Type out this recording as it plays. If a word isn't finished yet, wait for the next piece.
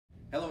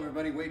Hello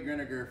everybody, Wade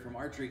Greniger from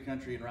Archery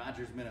Country in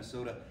Rogers,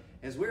 Minnesota.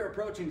 As we're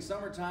approaching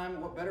summertime,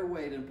 what better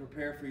way to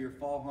prepare for your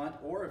fall hunt,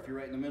 or if you're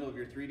right in the middle of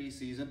your 3D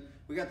season,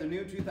 we got the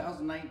new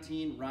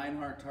 2019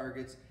 Rinehart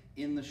targets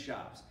in the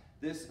shops.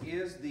 This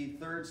is the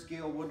third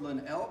Scale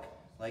Woodland Elk,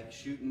 like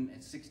shooting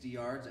at 60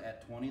 yards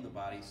at 20, the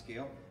body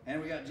scale.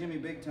 And we got Jimmy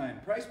Big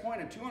Tine. Price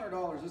point at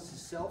 $200. This is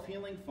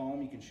self-healing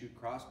foam. You can shoot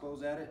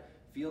crossbows at it,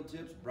 field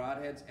tips,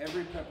 broadheads,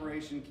 every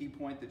preparation key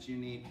point that you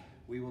need,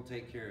 we will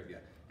take care of you.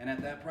 And at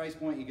that price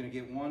point, you're gonna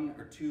get one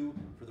or two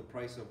for the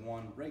price of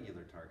one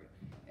regular target.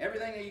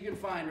 Everything that you can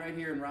find right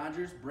here in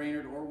Rogers,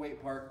 Brainerd, or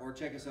Waite Park, or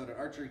check us out at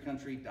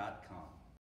archerycountry.com.